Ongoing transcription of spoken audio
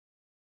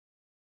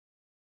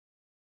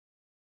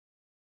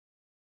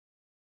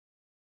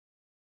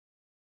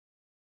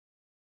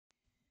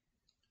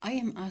I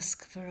am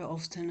asked very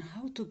often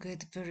how to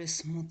get very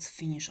smooth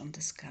finish on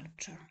the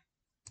sculpture.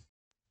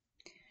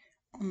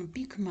 On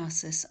big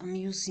masses, I'm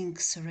using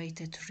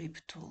serrated rib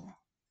tool.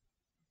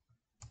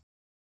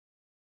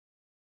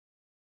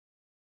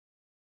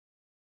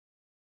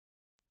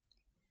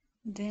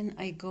 Then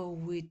I go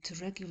with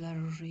regular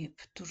rib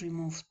to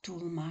remove tool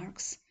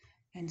marks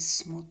and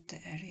smooth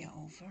the area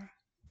over.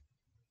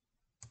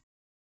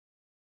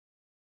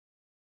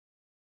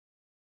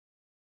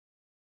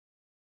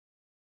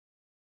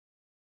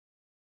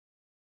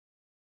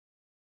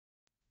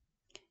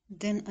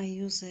 Then I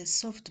use a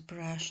soft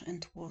brush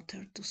and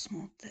water to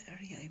smooth the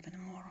area even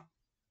more.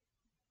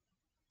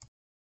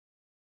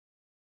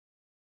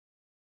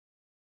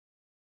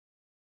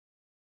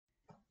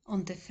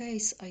 On the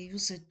face, I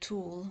use a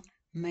tool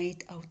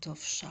made out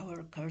of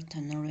shower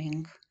curtain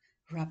ring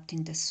wrapped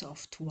in the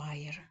soft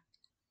wire.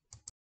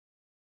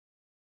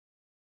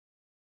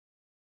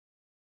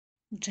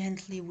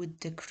 Gently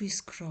with the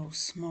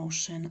crisscross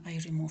motion, I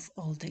remove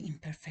all the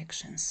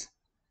imperfections.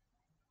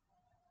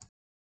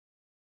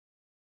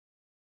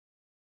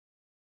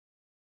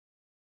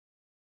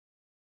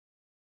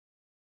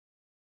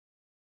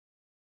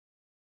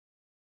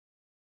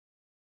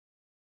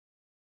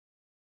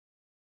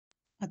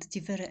 At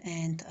the very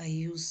end, I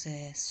use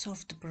a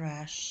soft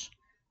brush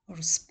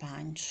or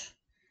sponge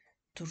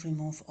to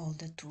remove all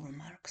the tool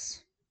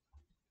marks.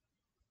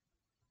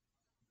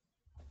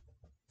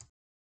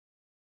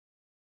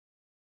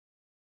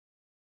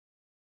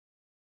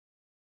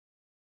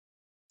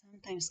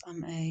 Sometimes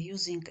I'm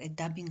using a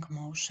dabbing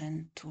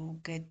motion to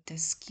get the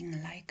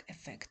skin-like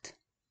effect.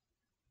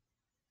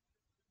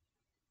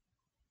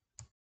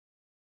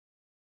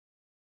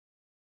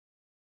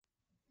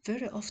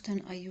 Very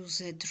often I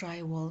use a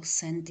drywall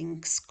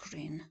sanding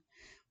screen.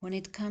 When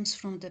it comes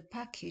from the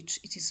package,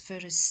 it is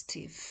very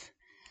stiff.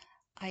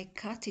 I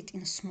cut it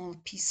in small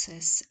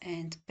pieces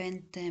and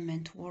bend them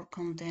and work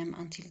on them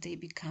until they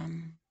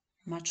become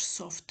much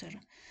softer.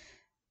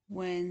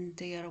 When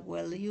they are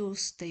well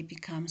used, they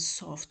become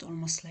soft,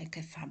 almost like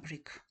a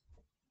fabric.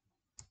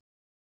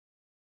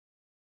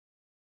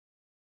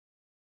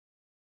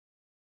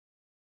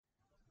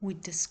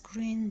 With the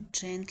screen,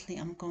 gently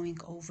I'm going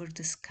over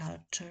the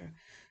sculpture,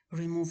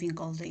 removing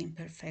all the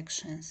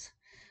imperfections.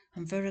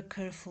 I'm very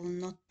careful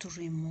not to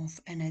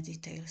remove any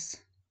details.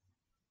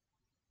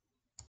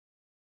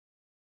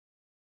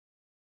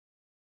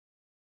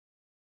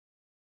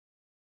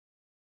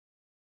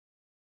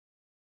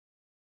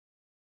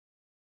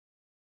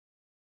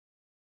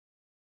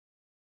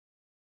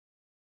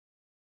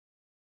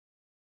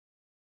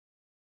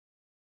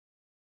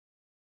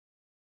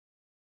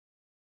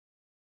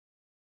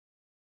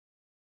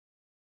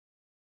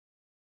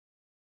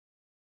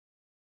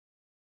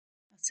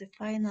 As a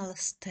final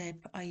step,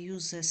 I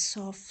use a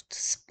soft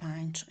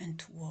sponge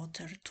and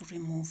water to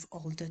remove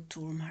all the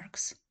tool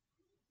marks.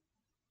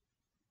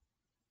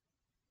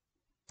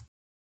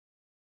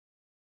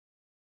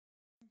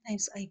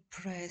 Sometimes I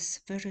press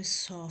very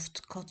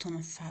soft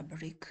cotton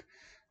fabric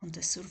on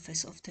the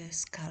surface of the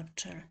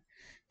sculpture.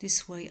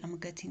 This way I'm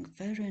getting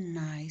very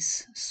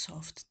nice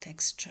soft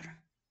texture.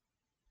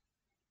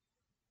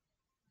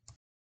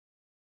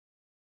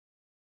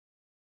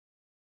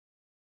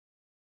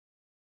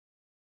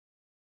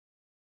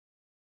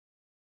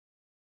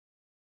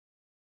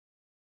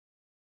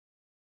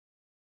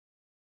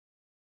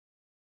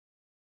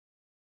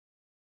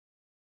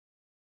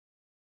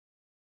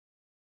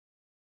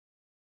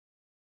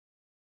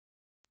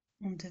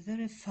 On the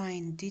very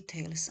fine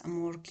details,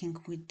 I'm working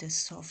with the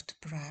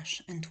soft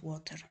brush and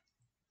water.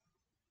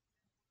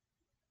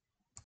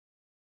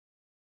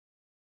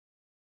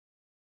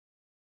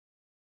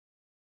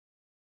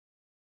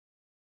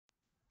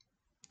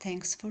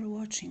 Thanks for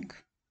watching.